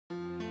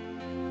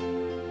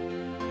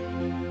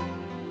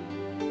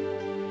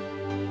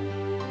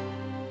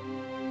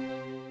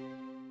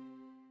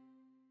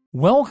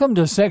Welcome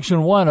to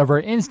Section 1 of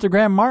our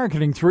Instagram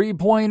Marketing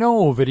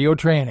 3.0 video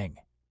training,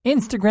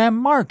 Instagram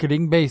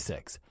Marketing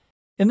Basics.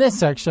 In this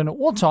section,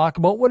 we'll talk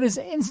about what is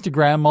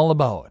Instagram all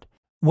about,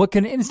 what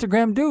can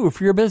Instagram do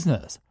for your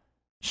business,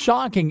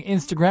 shocking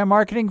Instagram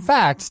marketing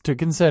facts to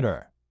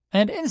consider,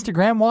 and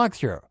Instagram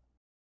walkthrough.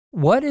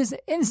 What is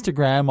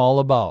Instagram all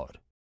about?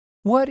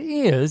 What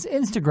is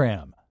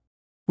Instagram?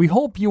 We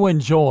hope you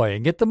enjoy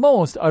and get the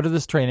most out of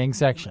this training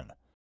section.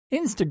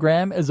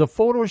 Instagram is a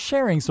photo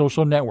sharing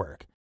social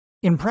network.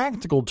 In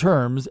practical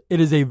terms,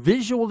 it is a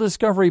visual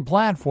discovery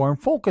platform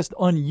focused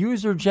on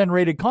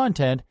user-generated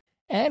content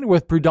and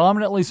with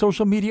predominantly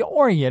social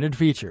media-oriented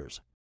features.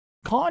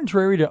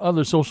 Contrary to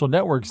other social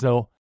networks,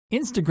 though,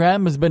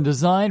 Instagram has been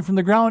designed from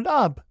the ground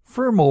up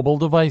for mobile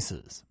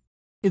devices.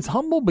 Its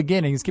humble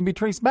beginnings can be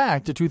traced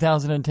back to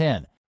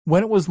 2010,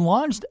 when it was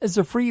launched as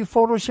a free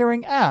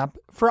photo-sharing app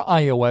for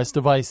iOS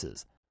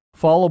devices,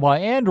 followed by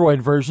Android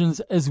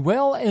versions as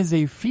well as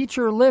a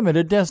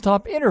feature-limited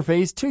desktop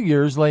interface 2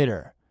 years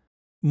later.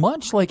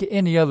 Much like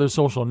any other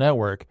social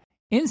network,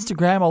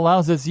 Instagram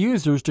allows its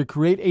users to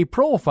create a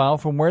profile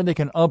from where they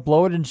can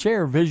upload and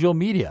share visual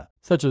media,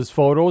 such as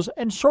photos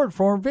and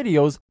short-form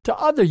videos, to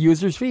other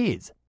users'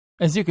 feeds.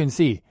 As you can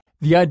see,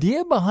 the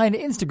idea behind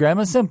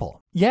Instagram is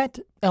simple, yet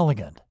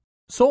elegant.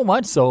 So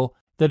much so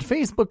that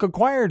Facebook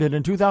acquired it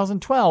in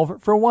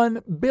 2012 for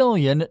 $1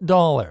 billion.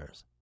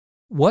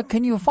 What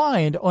can you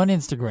find on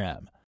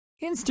Instagram?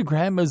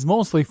 Instagram is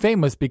mostly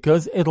famous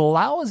because it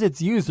allows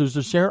its users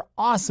to share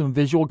awesome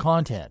visual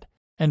content.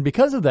 And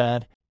because of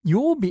that, you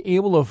will be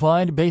able to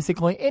find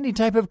basically any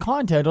type of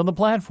content on the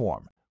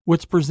platform,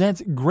 which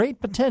presents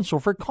great potential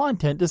for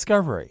content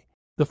discovery.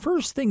 The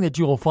first thing that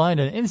you will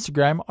find on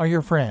Instagram are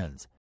your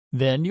friends.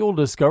 Then you'll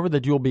discover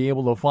that you'll be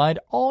able to find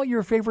all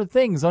your favorite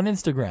things on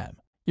Instagram,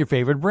 your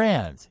favorite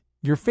brands,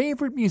 your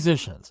favorite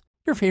musicians,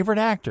 your favorite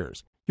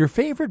actors, your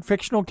favorite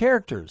fictional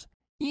characters,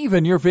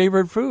 even your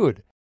favorite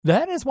food.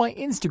 That is why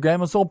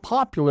Instagram is so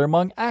popular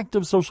among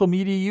active social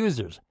media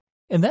users.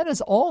 And that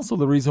is also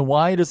the reason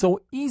why it is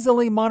so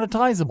easily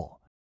monetizable,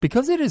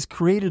 because it is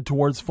created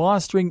towards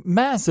fostering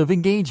massive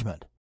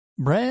engagement.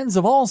 Brands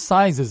of all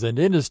sizes and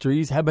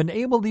industries have been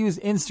able to use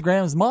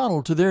Instagram's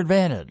model to their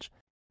advantage,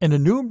 and a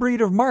new breed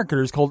of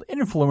marketers called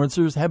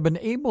influencers have been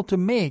able to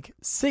make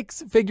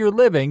six-figure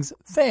livings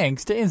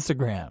thanks to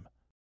Instagram.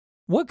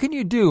 What can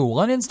you do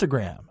on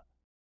Instagram?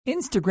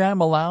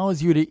 Instagram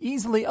allows you to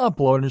easily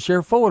upload and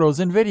share photos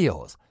and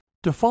videos,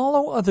 to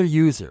follow other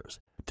users,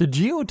 to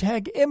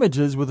geotag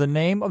images with the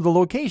name of the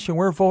location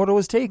where a photo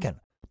is taken,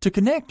 to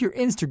connect your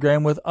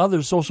Instagram with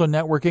other social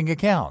networking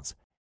accounts,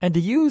 and to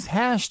use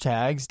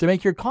hashtags to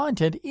make your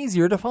content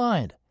easier to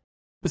find.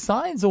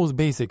 Besides those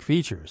basic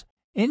features,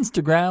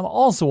 Instagram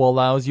also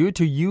allows you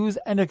to use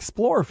an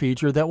Explore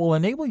feature that will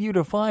enable you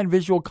to find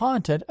visual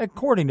content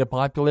according to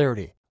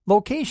popularity,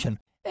 location,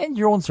 and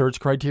your own search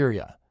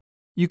criteria.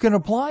 You can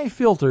apply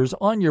filters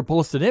on your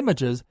posted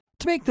images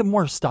to make them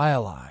more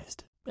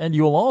stylized, and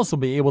you'll also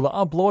be able to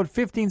upload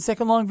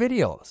 15-second-long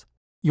videos.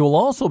 You'll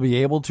also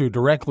be able to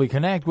directly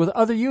connect with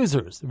other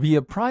users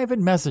via private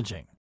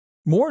messaging.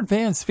 More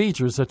advanced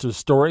features such as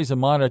stories and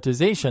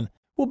monetization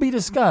will be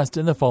discussed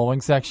in the following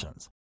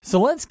sections.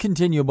 So let's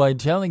continue by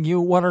telling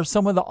you what are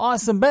some of the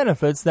awesome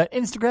benefits that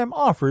Instagram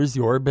offers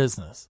your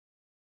business.